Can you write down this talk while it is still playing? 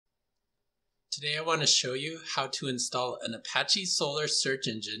Today I want to show you how to install an Apache Solr search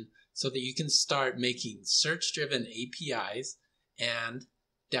engine so that you can start making search-driven APIs and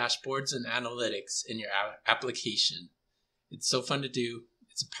dashboards and analytics in your application. It's so fun to do.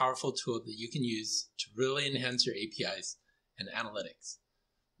 It's a powerful tool that you can use to really enhance your APIs and analytics.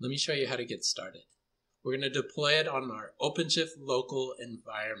 Let me show you how to get started. We're going to deploy it on our OpenShift local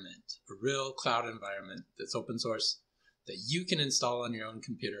environment, a real cloud environment that's open source that you can install on your own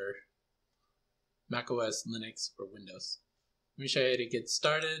computer, macOS, Linux, or Windows. Let me show you how to get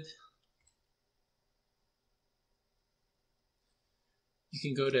started. You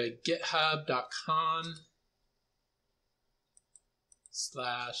can go to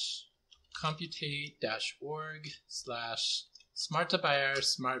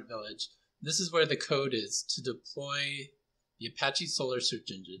github.com/computate-org/smart This is where the code is to deploy the Apache Solr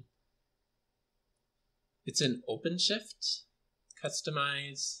search engine. It's in OpenShift,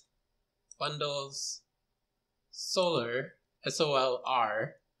 Customize, Bundles, Solr,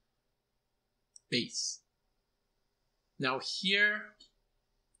 S-O-L-R, Base. Now here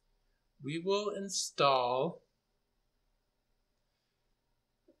we will install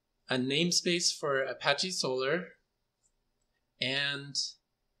a namespace for Apache Solr and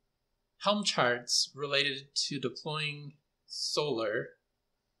Helm charts related to deploying Solr.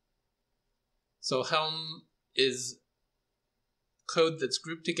 So Helm is code that's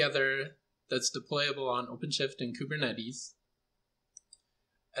grouped together that's deployable on OpenShift and Kubernetes.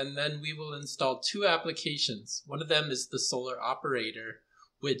 And then we will install two applications. One of them is the Solr Operator,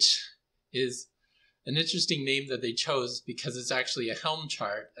 which is an interesting name that they chose because it's actually a Helm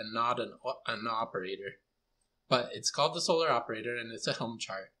chart and not an operator. But it's called the Solr Operator and it's a Helm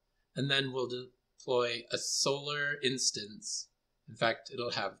chart. And then we'll deploy a Solr instance. In fact,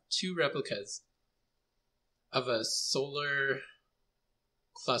 it'll have two replicas of a Solr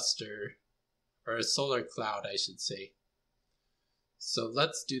cluster, or a Solr cloud, I should say. So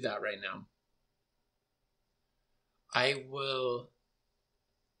let's do that right now. I will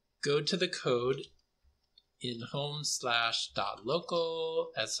go to the code in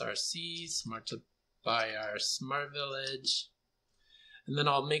home/.local src smart village, and then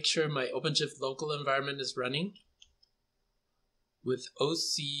I'll make sure my OpenShift local environment is running with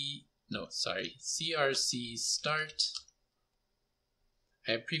crc start.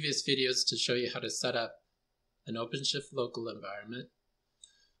 I have previous videos to show you how to set up an OpenShift local environment.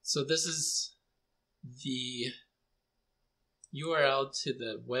 So this is the URL to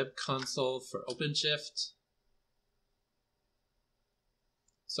the web console for OpenShift.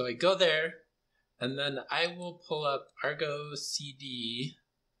 So I go there, and then I will pull up Argo CD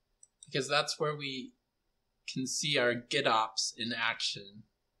because that's where we can see our GitOps in action.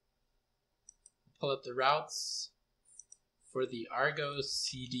 Pull up the routes for the Argo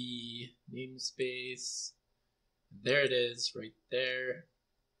CD namespace. There it is, right there.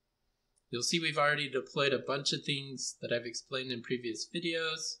 You'll see we've already deployed a bunch of things that I've explained in previous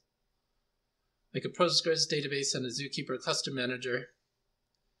videos, like a Postgres database and a Zookeeper cluster manager.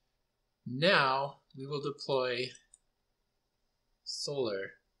 Now we will deploy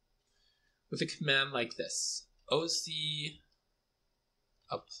Solr with a command like this: oc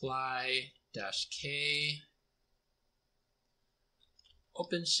apply-k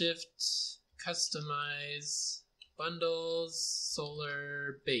OpenShift customize bundles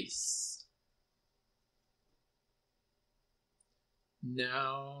Solr base.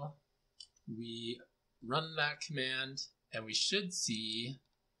 Now we run that command and we should see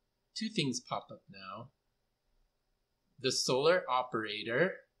two things pop up now: the Solr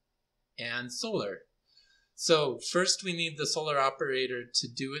Operator and Solr. So first we need the Solr Operator to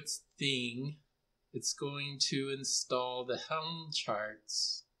do its thing. It's going to install the Helm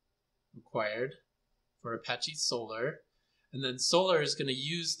charts required for Apache Solr, and then Solr is going to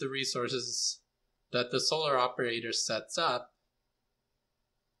use the resources that the Solr Operator sets up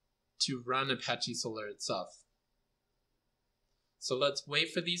to run Apache Solr itself. So let's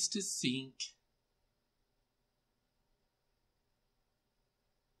wait for these to sync.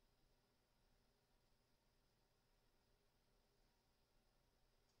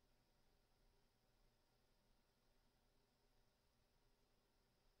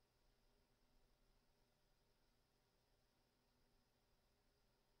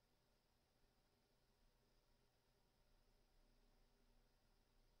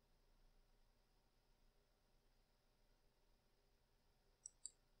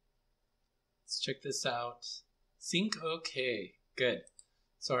 Let's check this out. Sync OK. Good.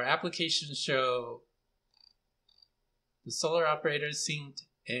 So our applications show the Solr Operator is synced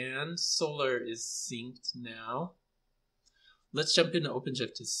and Solr is synced now. Let's jump into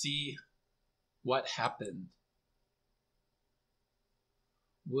OpenShift to see what happened.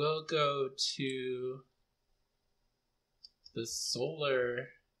 We'll go to the Solr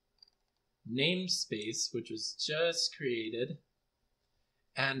namespace, which was just created,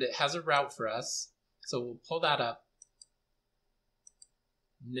 and it has a route for us. So we'll pull that up.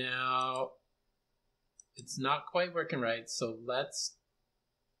 Now, it's not quite working right, so let's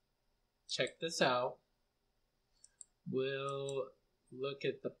check this out. We'll look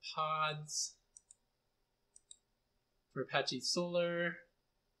at the pods for Apache Solr.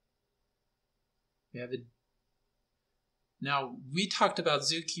 We have it. Now, we talked about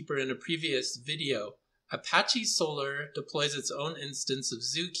Zookeeper in a previous video. Apache Solr deploys its own instance of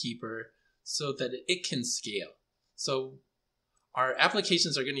Zookeeper so that it can scale. So our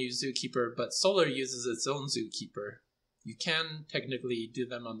applications are going to use Zookeeper, but Solr uses its own Zookeeper. You can technically do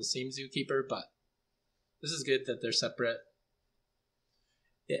them on the same Zookeeper, but this is good that they're separate.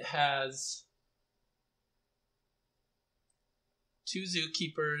 It has 2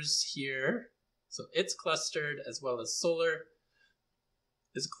 Zookeepers here. So it's clustered as well as Solr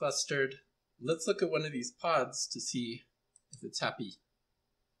is clustered. Let's look at one of these pods to see if it's happy.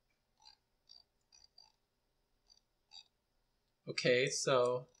 Okay,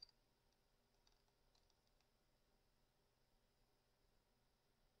 so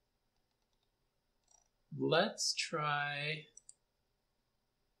let's try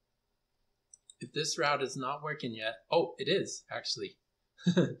if this route is not working yet. Oh, it is actually.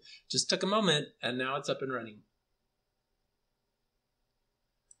 Just took a moment and now it's up and running.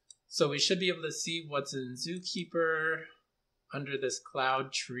 So we should be able to see what's in Zookeeper under this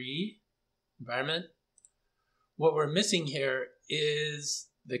cloud tree environment. What we're missing here is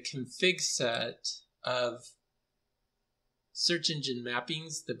the config set of search engine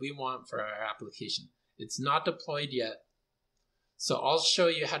mappings that we want for our application. It's not deployed yet. So I'll show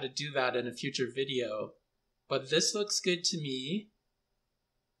you how to do that in a future video. But this looks good to me.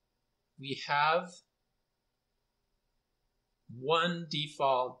 We have one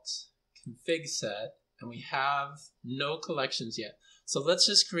default config set, and we have no collections yet. So let's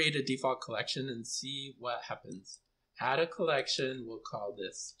just create a default collection and see what happens. Add a collection, we'll call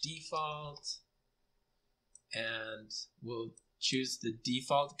this default, and we'll choose the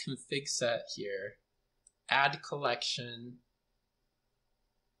default config set here. Add collection.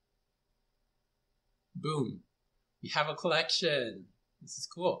 Boom. We have a collection. This is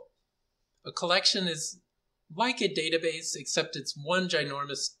cool. A collection is like a database, except it's one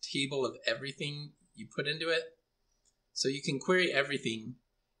ginormous table of everything you put into it. So you can query everything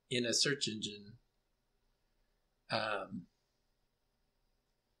in a search engine.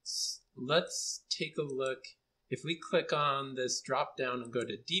 Let's take a look. If we click on this drop down and go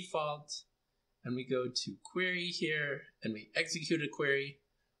to default, and we go to query here, and we execute a query,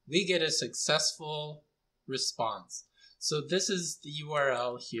 we get a successful response. So this is the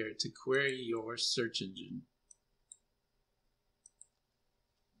URL here to query your search engine.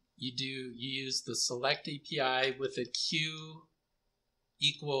 You use the select API with a Q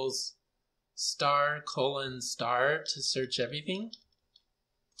equals *:* to search everything.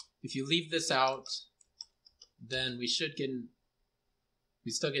 If you leave this out, then we still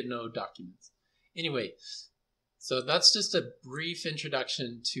get no documents. Anyway, so that's just a brief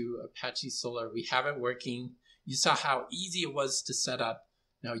introduction to Apache Solr. We have it working. You saw how easy it was to set up.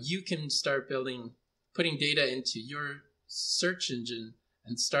 Now you can start putting data into your search engine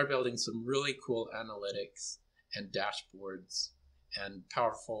and start building some really cool analytics and dashboards and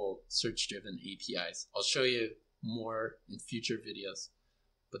powerful search-driven APIs. I'll show you more in future videos.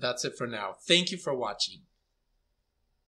 But that's it for now. Thank you for watching.